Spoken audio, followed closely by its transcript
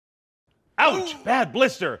Ouch, bad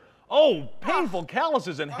blister. Oh, painful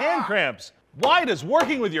calluses and hand cramps. Why does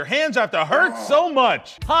working with your hands have to hurt so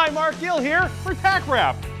much? Hi, Mark Gill here for Tack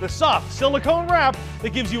Wrap, the soft silicone wrap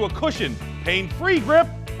that gives you a cushioned, pain-free grip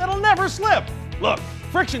that'll never slip. Look,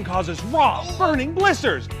 friction causes raw, burning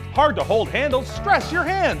blisters. Hard to hold handles stress your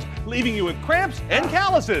hands, leaving you with cramps and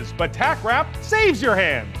calluses. But Tack Wrap saves your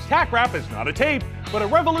hands. Tack Wrap is not a tape, but a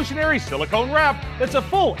revolutionary silicone wrap that's a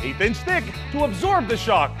full 1/8 thick to absorb the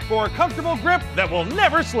shock for a comfortable grip that will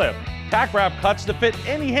never slip. Tack Wrap cuts to fit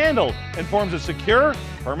any handle and forms a secure,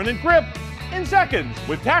 permanent grip in seconds.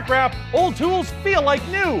 With Tack Wrap, old tools feel like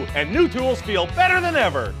new, and new tools feel better than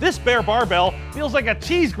ever. This bare barbell feels like a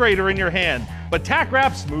cheese grater in your hand, but Tack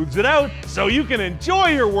Wrap smooths it out so you can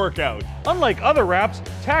enjoy your workout. Unlike other wraps,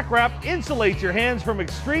 Tack Wrap insulates your hands from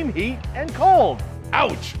extreme heat and cold.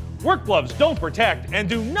 Ouch! Work gloves don't protect and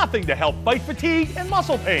do nothing to help fight fatigue and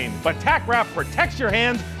muscle pain. But Tack Wrap protects your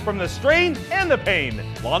hands from the strain and the pain.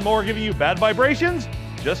 Lawnmower giving you bad vibrations?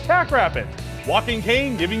 Just Tack Wrap it. Walking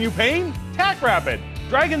cane giving you pain? Tack Wrap it.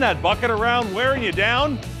 Dragging that bucket around wearing you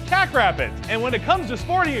down? Tack Wrap it. And when it comes to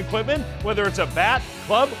sporting equipment, whether it's a bat,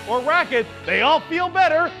 club, or racket, they all feel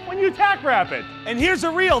better when you Tack Wrap it. And here's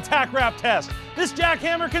a real Tack Wrap test. This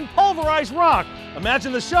jackhammer can pulverize rock.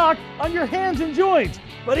 Imagine the shock on your hands and joints.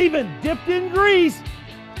 But even dipped in grease,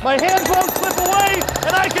 my hands won't slip away,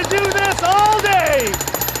 and I can do this all day.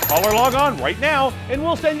 Call or log on right now, and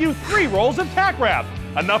we'll send you 3 rolls of Tack Wrap.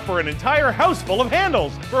 Enough for an entire house full of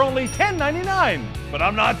handles for only $10.99. But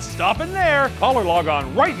I'm not stopping there. Call or log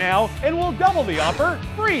on right now, and we'll double the offer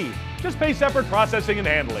free. Just pay separate processing and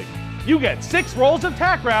handling. You get 6 rolls of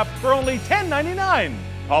Tack Wrap for only $10.99.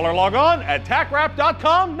 Call or log on at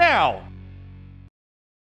tackwrap.com now.